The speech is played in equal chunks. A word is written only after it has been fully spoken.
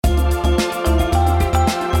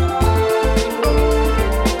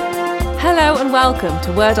welcome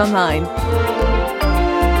to Word Online.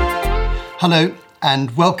 Hello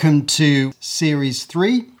and welcome to Series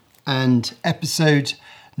 3 and episode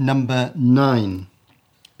number 9,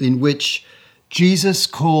 in which Jesus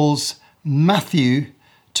calls Matthew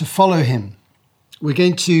to follow him. We're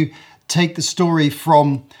going to take the story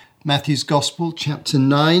from Matthew's Gospel, chapter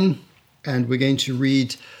 9, and we're going to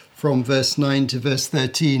read from verse 9 to verse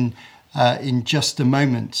 13 in just a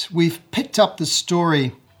moment. We've picked up the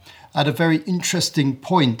story at a very interesting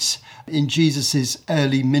point in Jesus'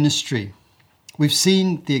 early ministry. We've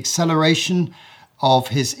seen the acceleration of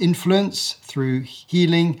his influence through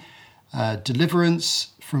healing,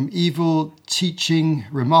 deliverance from evil, teaching,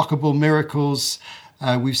 remarkable miracles.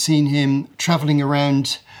 We've seen him traveling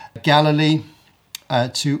around Galilee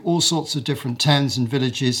to all sorts of different towns and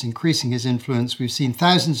villages, increasing his influence. We've seen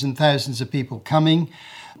thousands and thousands of people coming.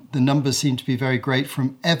 The numbers seem to be very great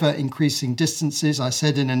from ever increasing distances. I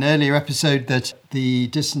said in an earlier episode that the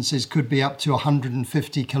distances could be up to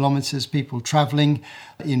 150 kilometers, people traveling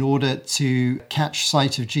in order to catch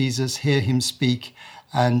sight of Jesus, hear him speak,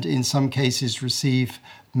 and in some cases receive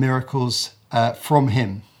miracles from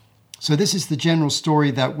him. So this is the general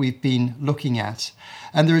story that we've been looking at.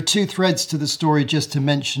 And there are two threads to the story just to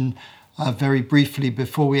mention very briefly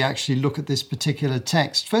before we actually look at this particular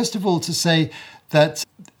text. First of all, to say that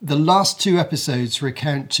the last two episodes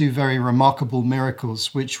recount two very remarkable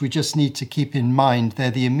miracles, which we just need to keep in mind.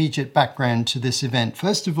 They're the immediate background to this event.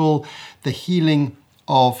 First of all, the healing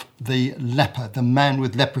of the leper, the man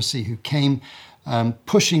with leprosy who came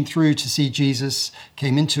pushing through to see Jesus,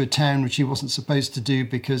 came into a town which he wasn't supposed to do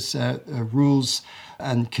because rules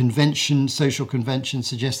and social convention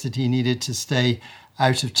suggested he needed to stay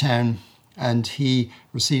out of town, and he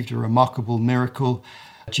received a remarkable miracle.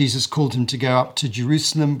 Jesus called him to go up to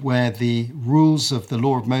Jerusalem, where the rules of the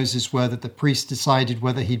law of Moses were that the priest decided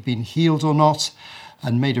whether he'd been healed or not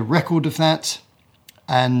and made a record of that.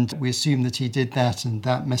 And we assume that he did that, and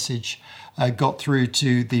that message got through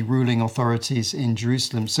to the ruling authorities in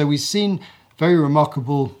Jerusalem. So we've seen very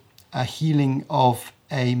remarkable healing of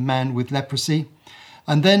a man with leprosy.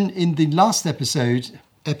 And then in the last episode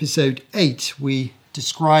 8, we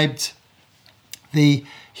described the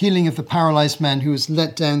healing of the paralyzed man who was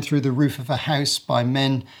let down through the roof of a house by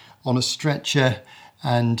men on a stretcher.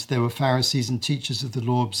 And there were Pharisees and teachers of the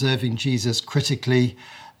law observing Jesus critically.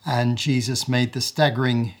 And Jesus made the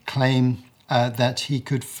staggering claim that he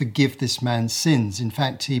could forgive this man's sins. In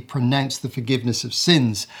fact, he pronounced the forgiveness of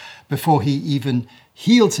sins before he even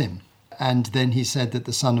healed him. And then he said that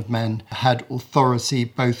the Son of Man had authority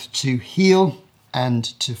both to heal and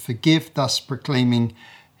to forgive, thus proclaiming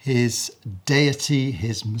his deity,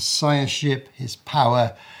 his messiahship, his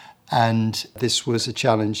power. And this was a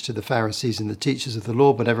challenge to the Pharisees and the teachers of the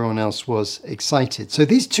law, but everyone else was excited. So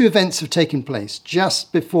these two events have taken place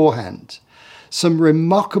just beforehand. Some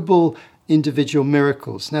remarkable individual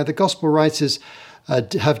miracles. Now, the gospel writers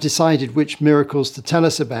have decided which miracles to tell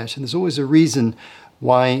us about, and there's always a reason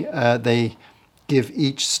why they give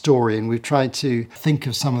each story, and we've tried to think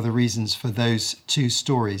of some of the reasons for those two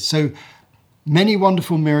stories. So many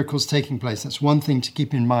wonderful miracles taking place. That's one thing to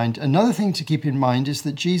keep in mind. Another thing to keep in mind is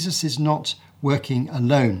that Jesus is not working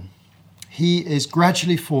alone. He is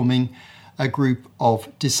gradually forming a group of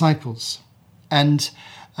disciples. And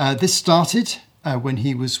this started when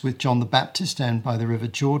he was with John the Baptist down by the River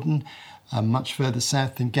Jordan, much further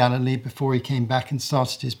south than Galilee, before he came back and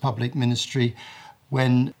started his public ministry,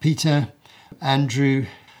 when Peter, Andrew,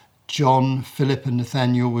 John, Philip and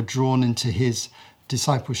Nathaniel were drawn into his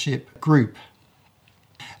discipleship group.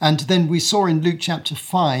 And then we saw in Luke chapter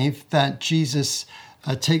 5 that Jesus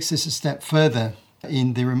takes this a step further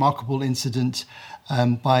in the remarkable incident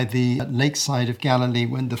by the lakeside of Galilee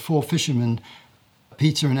when the four fishermen,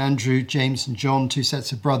 Peter and Andrew, James and John, two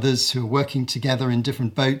sets of brothers who are working together in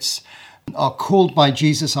different boats, are called by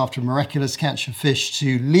Jesus after a miraculous catch of fish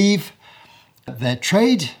to leave their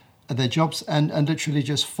trade, their jobs, and literally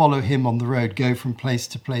just follow him on the road, go from place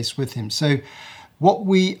to place with him. So what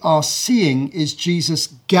we are seeing is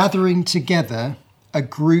Jesus gathering together a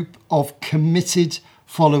group of committed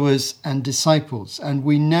followers and disciples. And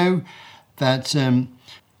we know that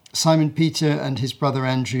Simon Peter and his brother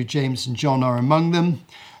Andrew, James and John are among them.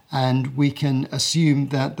 And we can assume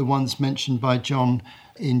that the ones mentioned by John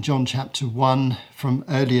in John chapter 1 from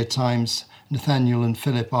earlier times, Nathaniel and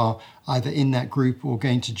Philip, are either in that group or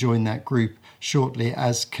going to join that group shortly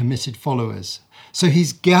as committed followers. So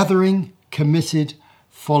he's gathering committed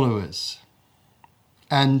followers.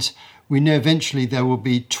 And we know eventually there will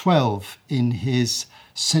be 12 in his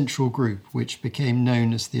central group, which became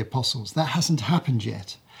known as the apostles. That hasn't happened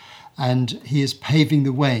yet. And he is paving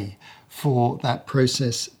the way for that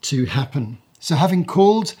process to happen. So having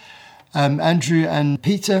called Andrew and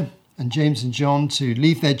Peter and James and John to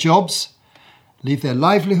leave their jobs, leave their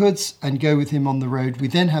livelihoods and go with him on the road, we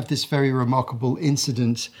then have this very remarkable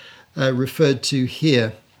incident referred to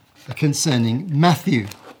here concerning Matthew.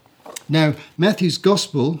 Now, Matthew's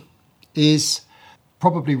gospel is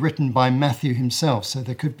probably written by Matthew himself, so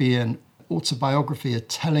there could be an autobiography, a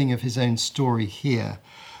telling of his own story here.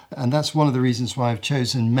 And that's one of the reasons why I've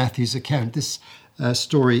chosen Matthew's account. This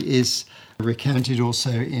story is recounted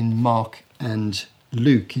also in Mark and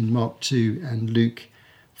Luke, in Mark 2 and Luke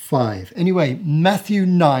 5. Anyway, Matthew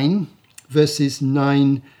 9, verses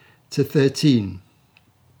 9 to 13.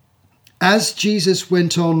 As Jesus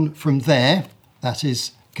went on from there, that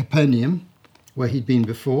is Capernaum, where he'd been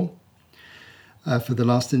before, for the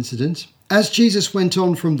last incident. As Jesus went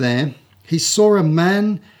on from there, he saw a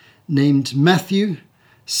man named Matthew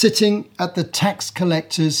sitting at the tax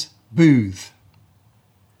collector's booth.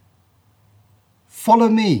 "Follow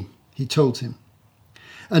me," he told him.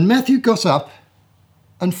 And Matthew got up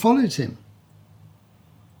and followed him.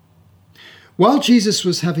 While Jesus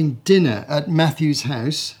was having dinner at Matthew's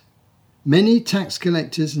house, many tax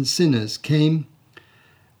collectors and sinners came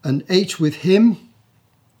and ate with him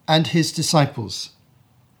and his disciples.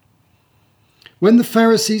 When the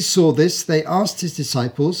Pharisees saw this, they asked his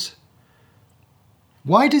disciples,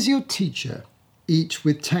 "Why does your teacher eat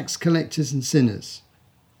with tax collectors and sinners?"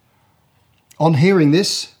 On hearing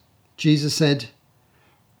this, Jesus said,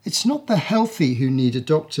 "It's not the healthy who need a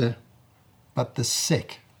doctor, but the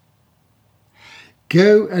sick.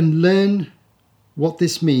 Go and learn what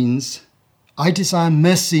this means. I desire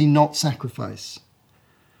mercy, not sacrifice.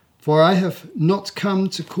 For I have not come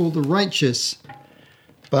to call the righteous,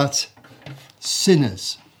 but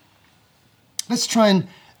sinners." Let's try and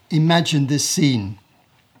imagine this scene.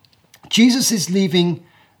 Jesus is leaving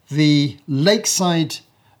the lakeside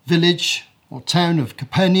village or town of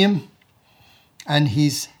Capernaum, and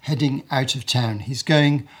he's heading out of town. He's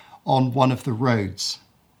going on one of the roads.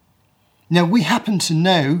 Now, we happen to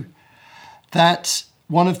know that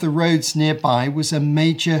one of the roads nearby was a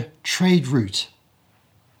major trade route.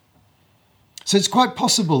 So it's quite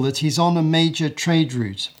possible that he's on a major trade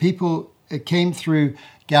route. People came through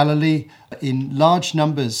Galilee in large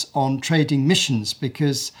numbers on trading missions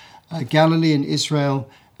because Galilee and Israel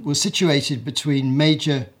were situated between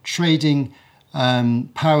major trading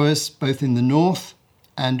powers, both in the north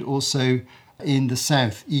and also in the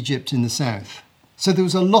south, Egypt in the south. So there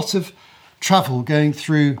was a lot of travel going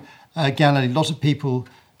through Galilee, a lot of people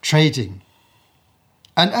trading.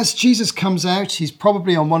 And as Jesus comes out, he's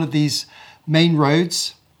probably on one of these main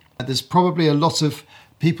roads. There's probably a lot of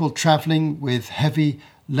people traveling with heavy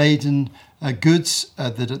laden goods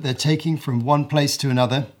that they're taking from one place to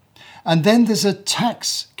another. And then there's a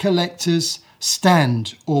tax collector's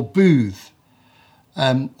stand or booth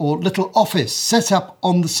or little office set up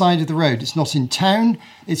on the side of the road. It's not in town,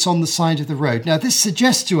 it's on the side of the road. Now, this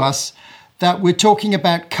suggests to us that we're talking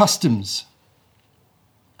about customs,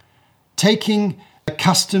 taking a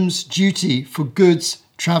customs duty for goods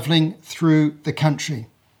travelling through the country.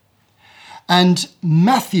 And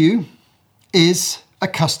Matthew is a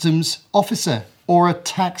customs officer or a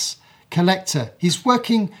tax collector. He's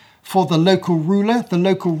working for the local ruler. The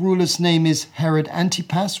local ruler's name is Herod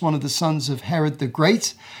Antipas, one of the sons of Herod the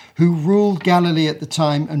Great, who ruled Galilee at the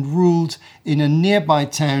time and ruled in a nearby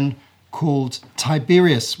town called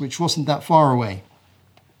Tiberias, which wasn't that far away,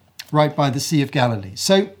 right by the Sea of Galilee.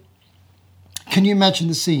 So can you imagine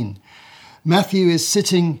the scene? Matthew is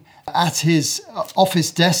sitting at his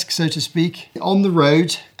office desk, so to speak, on the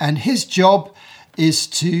road, and his job is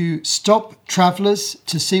to stop travellers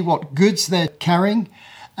to see what goods they're carrying,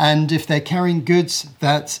 and if they're carrying goods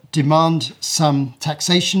that demand some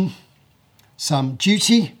taxation, some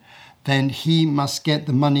duty, then he must get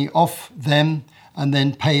the money off them and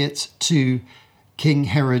then pay it to King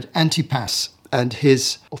Herod Antipas and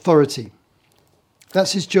his authority.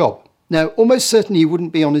 That's his job. Now, almost certainly he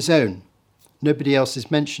wouldn't be on his own. Nobody else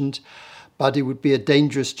is mentioned, but it would be a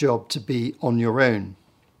dangerous job to be on your own.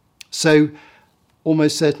 So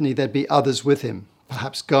almost certainly there'd be others with him,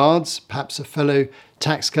 perhaps guards, perhaps a fellow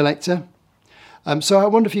tax collector. So I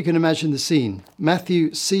wonder if you can imagine the scene.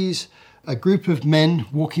 Matthew sees a group of men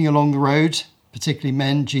walking along the road, particularly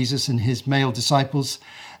men, Jesus and his male disciples,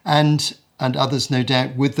 and others no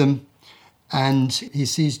doubt with them, and he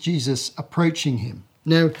sees Jesus approaching him.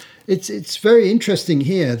 Now, it's very interesting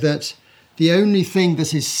here that the only thing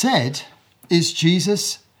that is said is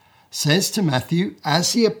Jesus says to Matthew,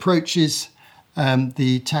 as he approaches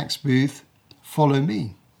the tax booth, "Follow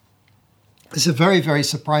me." It's a very, very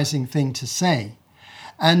surprising thing to say.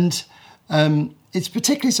 And It's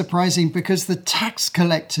particularly surprising because the tax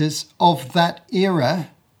collectors of that era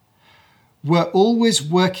were always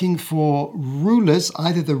working for rulers,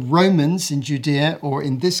 either the Romans in Judea or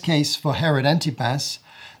in this case for Herod Antipas.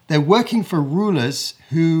 They're working for rulers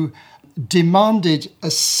who demanded a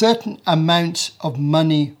certain amount of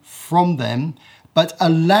money from them, but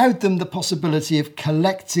allowed them the possibility of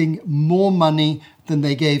collecting more money than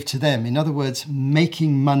they gave to them. In other words,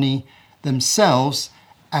 making money themselves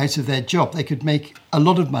out of their job. They could make a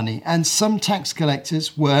lot of money. And some tax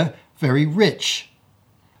collectors were very rich.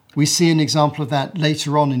 We see an example of that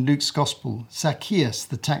later on in Luke's Gospel. Zacchaeus,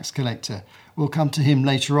 the tax collector, we'll come to him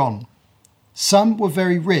later on. Some were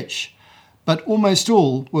very rich, but almost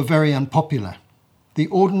all were very unpopular. The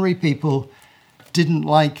ordinary people didn't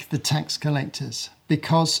like the tax collectors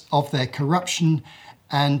because of their corruption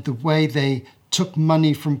and the way they took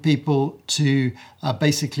money from people to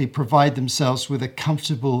basically provide themselves with a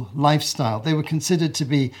comfortable lifestyle. They were considered to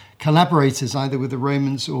be collaborators either with the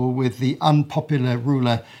Romans or with the unpopular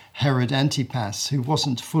ruler Herod Antipas, who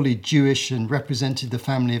wasn't fully Jewish and represented the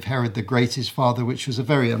family of Herod the Great, his father, which was a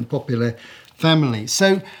very unpopular family.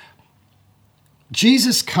 So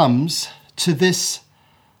Jesus comes to this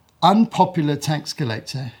unpopular tax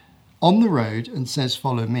collector on the road and says,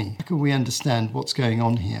 "Follow me." How can we understand what's going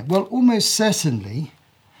on here? Well, almost certainly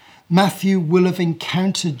Matthew will have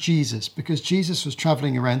encountered Jesus because Jesus was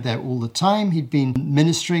traveling around there all the time. He'd been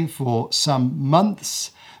ministering for some months,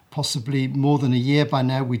 possibly more than a year by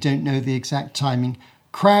now. We don't know the exact timing.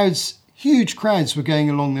 Crowds, huge crowds were going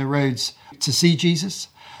along their roads to see Jesus.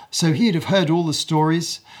 So he'd have heard all the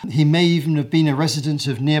stories. He may even have been a resident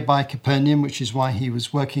of nearby Capernaum, which is why he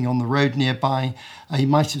was working on the road nearby. He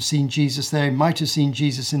might have seen Jesus there. He might have seen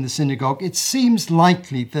Jesus in the synagogue. It seems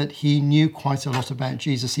likely that he knew quite a lot about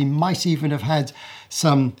Jesus. He might even have had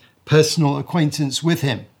some personal acquaintance with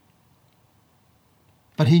him.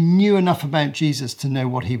 But he knew enough about Jesus to know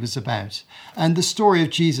what he was about. And the story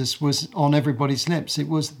of Jesus was on everybody's lips. It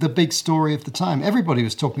was the big story of the time. Everybody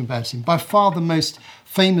was talking about him. By far the most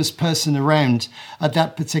famous person around at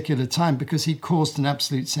that particular time because he caused an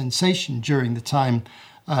absolute sensation during the time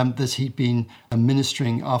that he'd been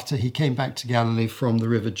ministering after he came back to Galilee from the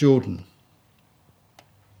River Jordan.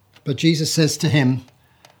 But Jesus says to him,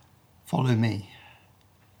 "Follow me."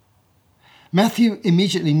 Matthew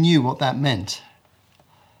immediately knew what that meant.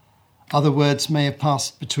 Other words may have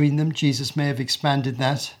passed between them. Jesus may have expanded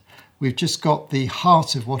that. We've just got the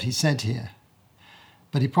heart of what he said here.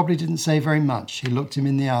 But he probably didn't say very much. He looked him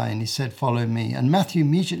in the eye and he said, "Follow me." And Matthew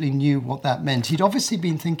immediately knew what that meant. He'd obviously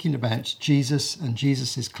been thinking about Jesus and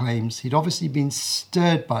Jesus's claims. He'd obviously been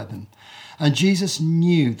stirred by them. And Jesus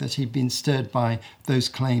knew that he'd been stirred by those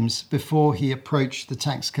claims before he approached the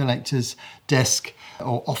tax collector's desk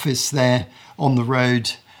or office there on the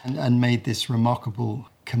road and made this remarkable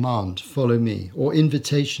command, "Follow me," or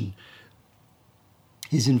invitation.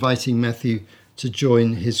 He's inviting Matthew to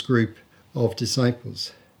join his group of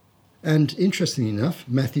disciples. And interestingly enough,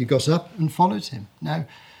 Matthew got up and followed him. Now,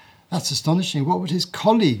 that's astonishing. What would his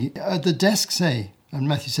colleague at the desk say? And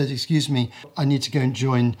Matthew said, "Excuse me, I need to go and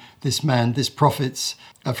join this man, this prophet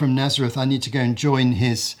from Nazareth. I need to go and join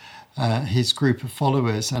his group of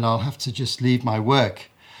followers, and I'll have to just leave my work."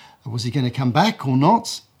 Was he going to come back or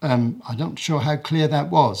not? I'm not sure how clear that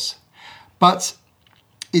was. But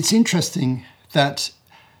it's interesting that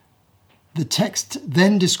the text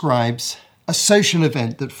then describes a social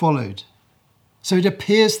event that followed. So it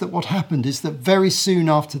appears that what happened is that very soon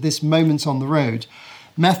after this moment on the road,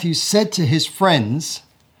 Matthew said to his friends,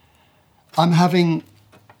 "I'm having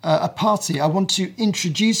a party. I want to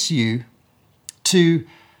introduce you to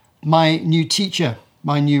my new teacher,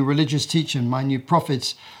 my new religious teacher, my new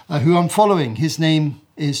prophet, who I'm following. His name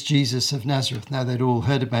is Jesus of Nazareth." Now they'd all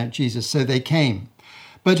heard about Jesus, so they came.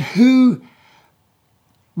 But who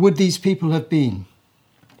would these people have been?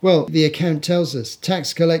 Well, the account tells us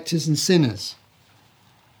tax collectors and sinners.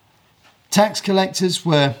 Tax collectors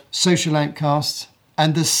were social outcasts,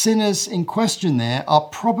 and the sinners in question there are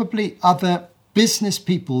probably other business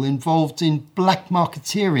people involved in black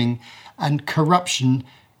marketeering and corruption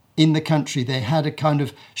in the country. They had a kind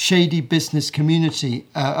of shady business community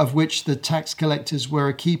of which the tax collectors were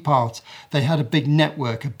a key part. They had a big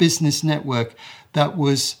network, a business network that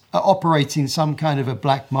was operating some kind of a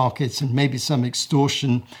black market and maybe some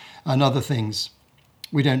extortion and other things.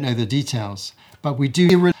 We don't know the details, but we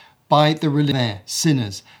do by the religion,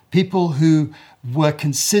 sinners, people who were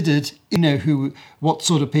considered, what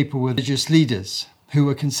sort of people were religious leaders, who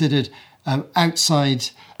were considered outside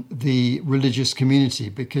the religious community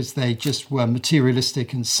because they just were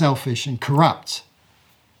materialistic and selfish and corrupt.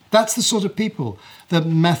 That's the sort of people that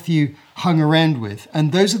Matthew hung around with.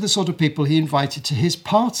 And those are the sort of people he invited to his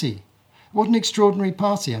party. What an extraordinary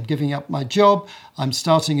party. I'm giving up my job. I'm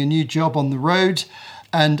starting a new job on the road.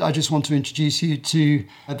 And I just want to introduce you to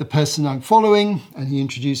the person I'm following. And he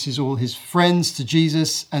introduces all his friends to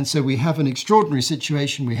Jesus. And so we have an extraordinary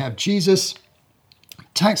situation. We have Jesus,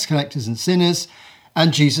 tax collectors and sinners,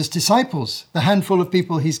 and Jesus' disciples, the handful of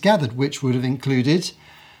people he's gathered, which would have included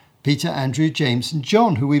Peter, Andrew, James, and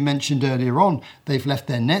John, who we mentioned earlier on. They've left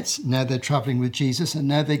their nets. Now they're traveling with Jesus. And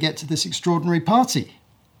now they get to this extraordinary party.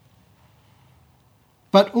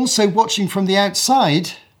 But also watching from the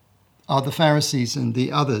outside are the Pharisees and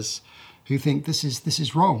the others who think this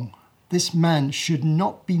is wrong. This man should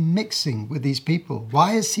not be mixing with these people.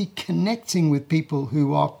 Why is he connecting with people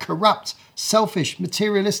who are corrupt, selfish,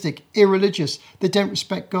 materialistic, irreligious? They don't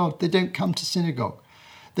respect God. They don't come to synagogue.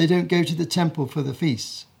 They don't go to the temple for the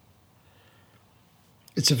feasts.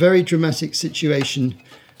 It's a very dramatic situation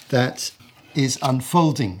that is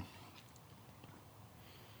unfolding.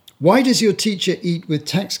 Why does your teacher eat with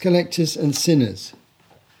tax collectors and sinners?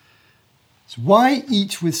 So why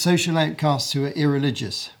eat with social outcasts who are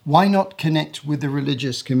irreligious? Why not connect with the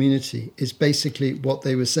religious community is basically what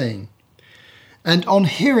they were saying. And on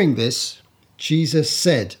hearing this, Jesus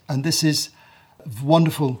said, and this is a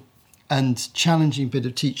wonderful and challenging bit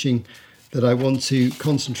of teaching that I want to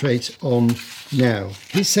concentrate on now.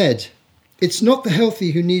 He said, "It's not the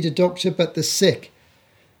healthy who need a doctor, but the sick."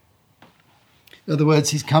 In other words,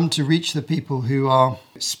 he's come to reach the people who are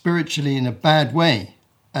spiritually in a bad way.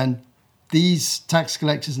 And these tax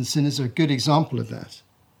collectors and sinners are a good example of that.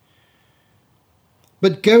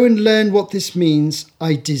 "But go and learn what this means.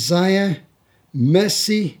 I desire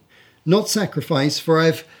mercy, not sacrifice, for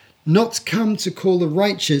I've not come to call the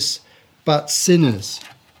righteous, but sinners."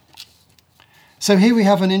 So here we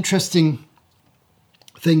have an interesting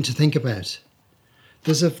thing to think about.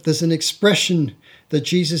 There's an expression that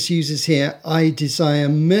Jesus uses here, "I desire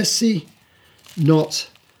mercy, not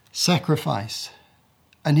sacrifice."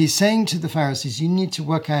 And he's saying to the Pharisees, you need to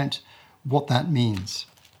work out what that means.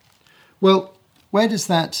 Well, where does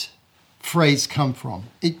that phrase come from?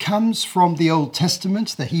 It comes from the Old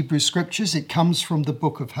Testament, the Hebrew Scriptures. It comes from the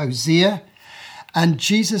book of Hosea. And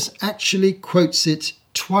Jesus actually quotes it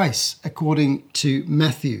twice, according to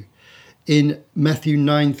Matthew. In Matthew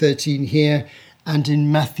 9:13 here, and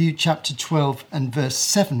in Matthew chapter 12 and verse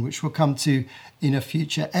 7, which we'll come to in a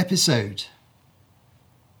future episode.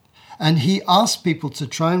 And he asked people to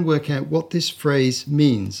try and work out what this phrase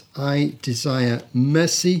means. I desire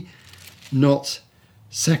mercy, not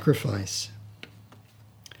sacrifice.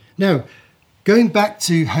 Now, going back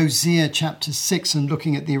to Hosea chapter 6 and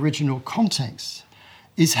looking at the original context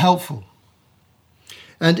is helpful.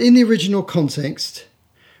 And in the original context,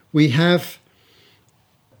 we have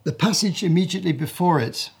the passage immediately before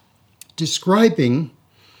it describing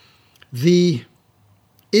the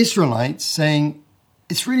Israelites saying,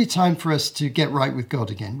 it's really time for us to get right with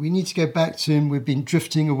God again. We need to go back to him. We've been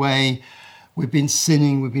drifting away. We've been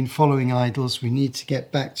sinning. We've been following idols. We need to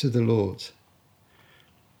get back to the Lord.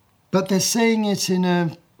 But they're saying it in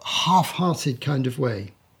a half-hearted kind of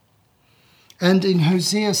way. And in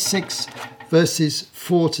Hosea 6, verses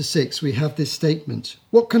 4 to 6, we have this statement.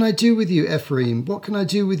 "What can I do with you, Ephraim? What can I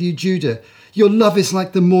do with you, Judah? Your love is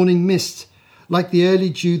like the morning mist, like the early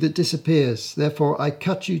dew that disappears. Therefore I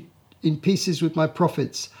cut you in pieces with my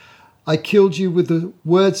prophets. I killed you with the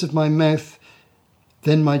words of my mouth.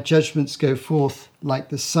 Then my judgments go forth like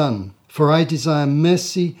the sun. For I desire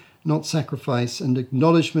mercy, not sacrifice, and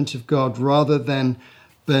acknowledgement of God rather than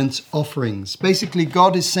burnt offerings." Basically,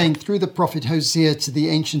 God is saying through the prophet Hosea to the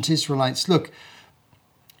ancient Israelites, look,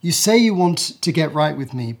 you say you want to get right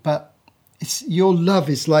with me, but your love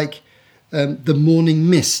is like the morning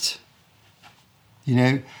mist. You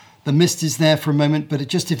know, the mist is there for a moment, but it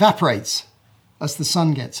just evaporates as the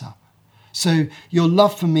sun gets up. So your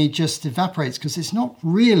love for me just evaporates because it's not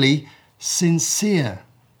really sincere.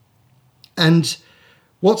 And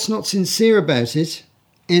what's not sincere about it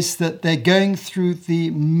is that they're going through the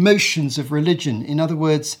motions of religion. In other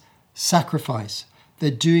words, sacrifice. They're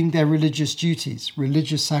doing their religious duties.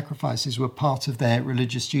 Religious sacrifices were part of their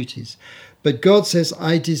religious duties. But God says,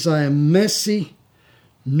 I desire mercy,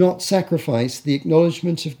 not sacrifice, the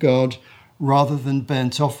acknowledgement of God rather than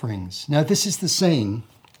burnt offerings. Now, this is the saying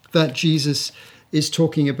that Jesus is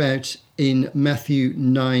talking about in Matthew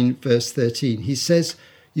 9, verse 13. He says,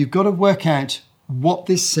 you've got to work out what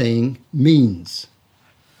this saying means.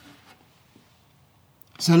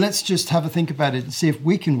 So let's just have a think about it and see if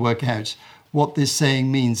we can work out what this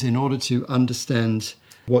saying means in order to understand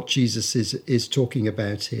what Jesus is talking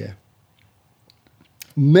about here.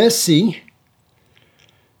 Mercy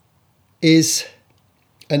is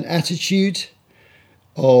an attitude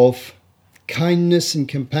of kindness and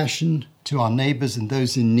compassion to our neighbours and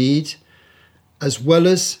those in need, as well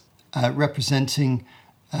as representing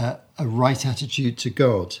a right attitude to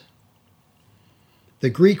God. The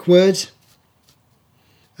Greek word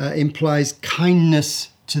implies kindness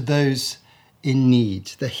to those in need.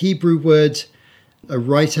 The Hebrew word, a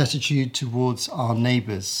right attitude towards our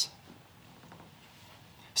neighbours.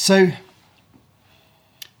 So,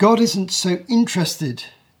 God isn't so interested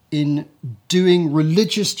in doing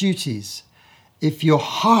religious duties if your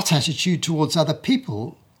heart attitude towards other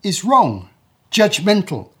people is wrong,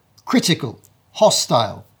 judgmental, critical,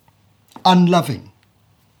 hostile, unloving.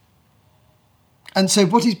 And so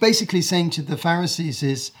what he's basically saying to the Pharisees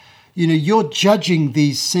is, you're judging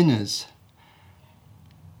these sinners.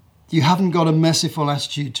 You haven't got a merciful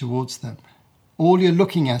attitude towards them. All you're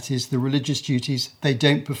looking at is the religious duties they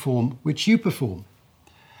don't perform, which you perform.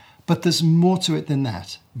 But there's more to it than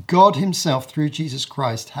that. God himself, through Jesus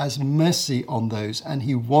Christ, has mercy on those, and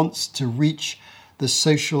he wants to reach the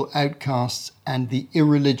social outcasts and the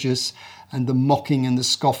irreligious and the mocking and the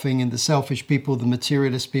scoffing and the selfish people, the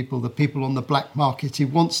materialist people, the people on the black market. He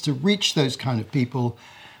wants to reach those kind of people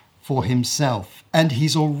for himself. And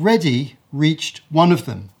he's already reached one of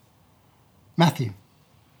them, Matthew.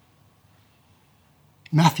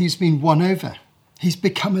 Matthew's been won over. He's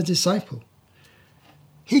become a disciple.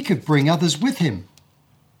 He could bring others with him.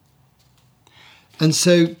 And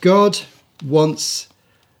so God wants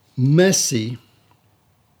mercy,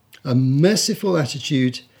 a merciful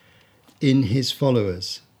attitude in his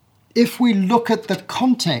followers. If we look at the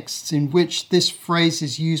contexts in which this phrase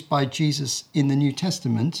is used by Jesus in the New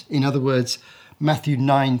Testament, in other words, Matthew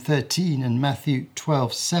 9:13 and Matthew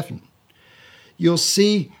 12:7, you'll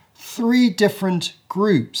see three different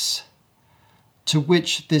groups to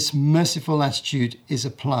which this merciful attitude is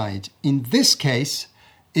applied. In this case,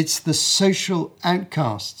 it's the social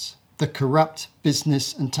outcasts, the corrupt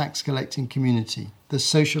business and tax collecting community, the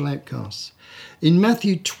social outcasts. In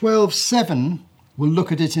Matthew 12:7, we'll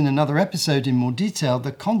look at it in another episode in more detail,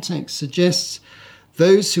 the context suggests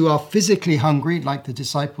those who are physically hungry, like the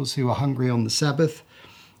disciples who are hungry on the Sabbath,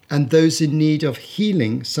 and those in need of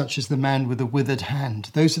healing, such as the man with a withered hand.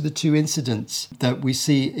 Those are the two incidents that we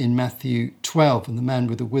see in Matthew 12, and the man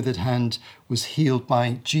with the withered hand was healed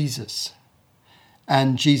by Jesus.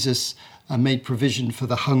 And Jesus made provision for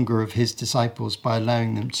the hunger of his disciples by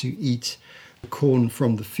allowing them to eat corn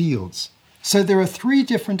from the fields. So there are three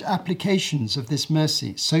different applications of this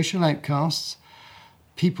mercy: social outcasts,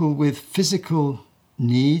 people with physical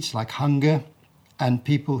needs like hunger, and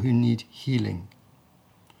people who need healing.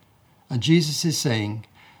 And Jesus is saying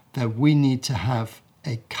that we need to have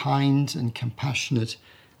a kind and compassionate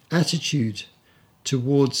attitude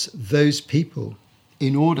towards those people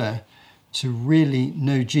in order to really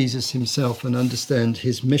know Jesus himself and understand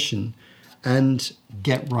his mission and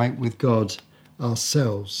get right with God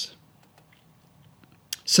ourselves.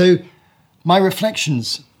 So, my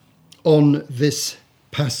reflections on this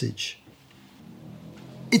passage.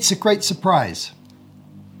 It's a great surprise.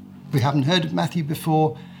 We haven't heard of Matthew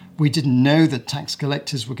before. We didn't know that tax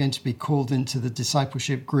collectors were going to be called into the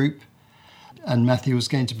discipleship group, and Matthew was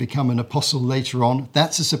going to become an apostle later on.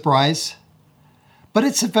 That's a surprise. But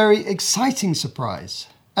it's a very exciting surprise.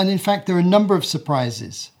 And in fact, there are a number of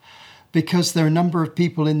surprises, because there are a number of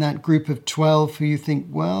people in that group of 12 who you think,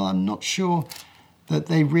 well, I'm not sure that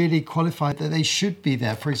they really qualify, that they should be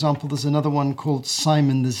there. For example, there's another one called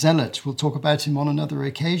Simon the Zealot. We'll talk about him on another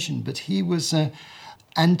occasion, but he was an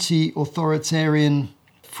anti-authoritarian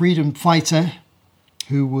freedom fighter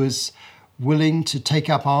who was willing to take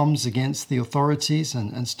up arms against the authorities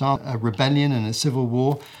and start a rebellion and a civil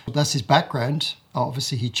war. That's his background.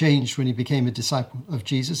 Obviously, he changed when he became a disciple of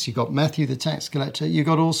Jesus. You got Matthew, the tax collector. You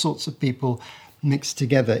got all sorts of people mixed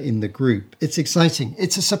together in the group. It's exciting.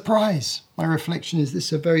 It's a surprise. My reflection is this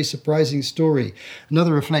is a very surprising story.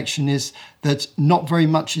 Another reflection is that not very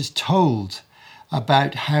much is told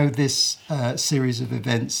about how this series of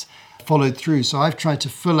events followed through. So I've tried to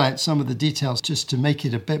fill out some of the details just to make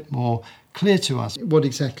it a bit more clear to us what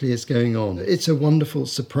exactly is going on. It's a wonderful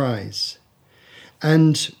surprise.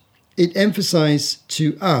 And it emphasized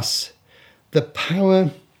to us the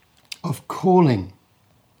power of calling.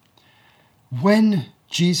 When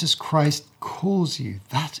Jesus Christ calls you,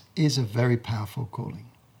 that is a very powerful calling.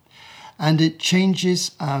 And it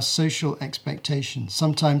changes our social expectations.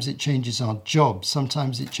 Sometimes it changes our jobs.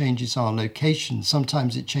 Sometimes it changes our location.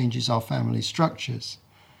 Sometimes it changes our family structures.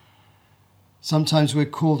 Sometimes we're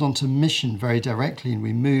called onto mission very directly and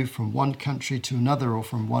we move from one country to another or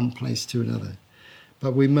from one place to another.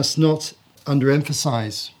 But we must not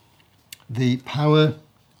underemphasize the power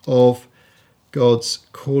of God's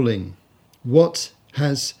calling. What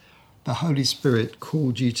has the Holy Spirit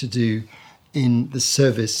called you to do in the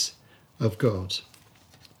service of God?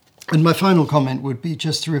 And my final comment would be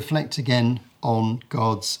just to reflect again on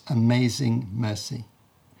God's amazing mercy.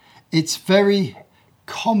 It's very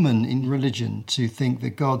common in religion to think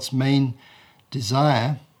that God's main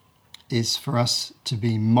desire is for us to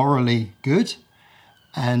be morally good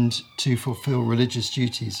and to fulfill religious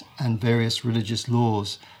duties and various religious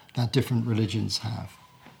laws that different religions have.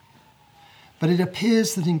 But it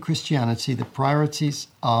appears that in Christianity, the priorities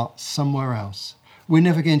are somewhere else. We're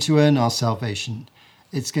never going to earn our salvation.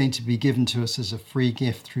 It's going to be given to us as a free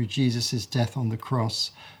gift through Jesus' death on the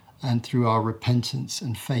cross and through our repentance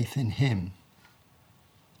and faith in him.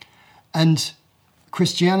 And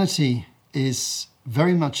Christianity is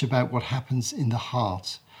very much about what happens in the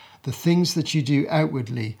heart. The things that you do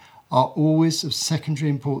outwardly are always of secondary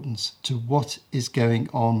importance to what is going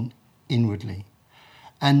on inwardly.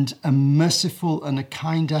 And a merciful and a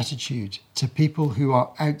kind attitude to people who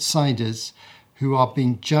are outsiders, who are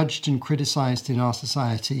being judged and criticized in our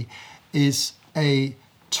society, is a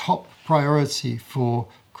top priority for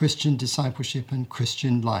Christian discipleship and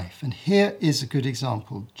Christian life. And here is a good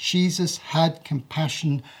example. Jesus had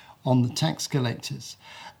compassion on the tax collectors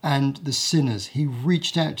and the sinners. He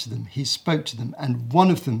reached out to them, he spoke to them, and one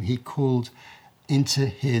of them he called into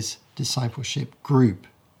his discipleship group.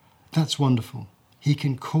 That's wonderful. He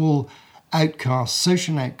can call outcasts,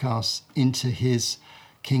 social outcasts, into his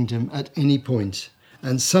kingdom at any point.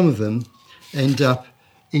 And some of them end up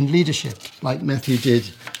in leadership, like Matthew did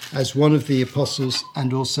as one of the apostles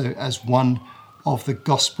and also as one of the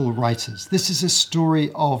gospel writers. This is a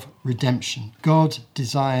story of redemption. God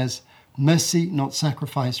desires mercy, not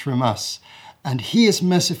sacrifice, from us. And he is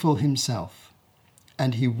merciful himself.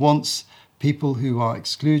 And he wants people who are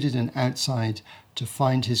excluded and outside to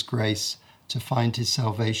find his grace, to find his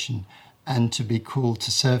salvation, and to be called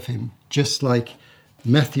to serve him, just like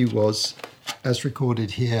Matthew was, as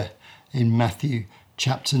recorded here in Matthew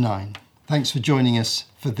chapter 9. Thanks for joining us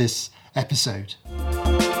for this episode.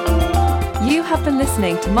 You have been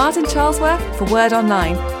listening to Martin Charlesworth for Word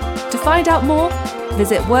Online. To find out more,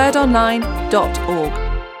 visit wordonline.org.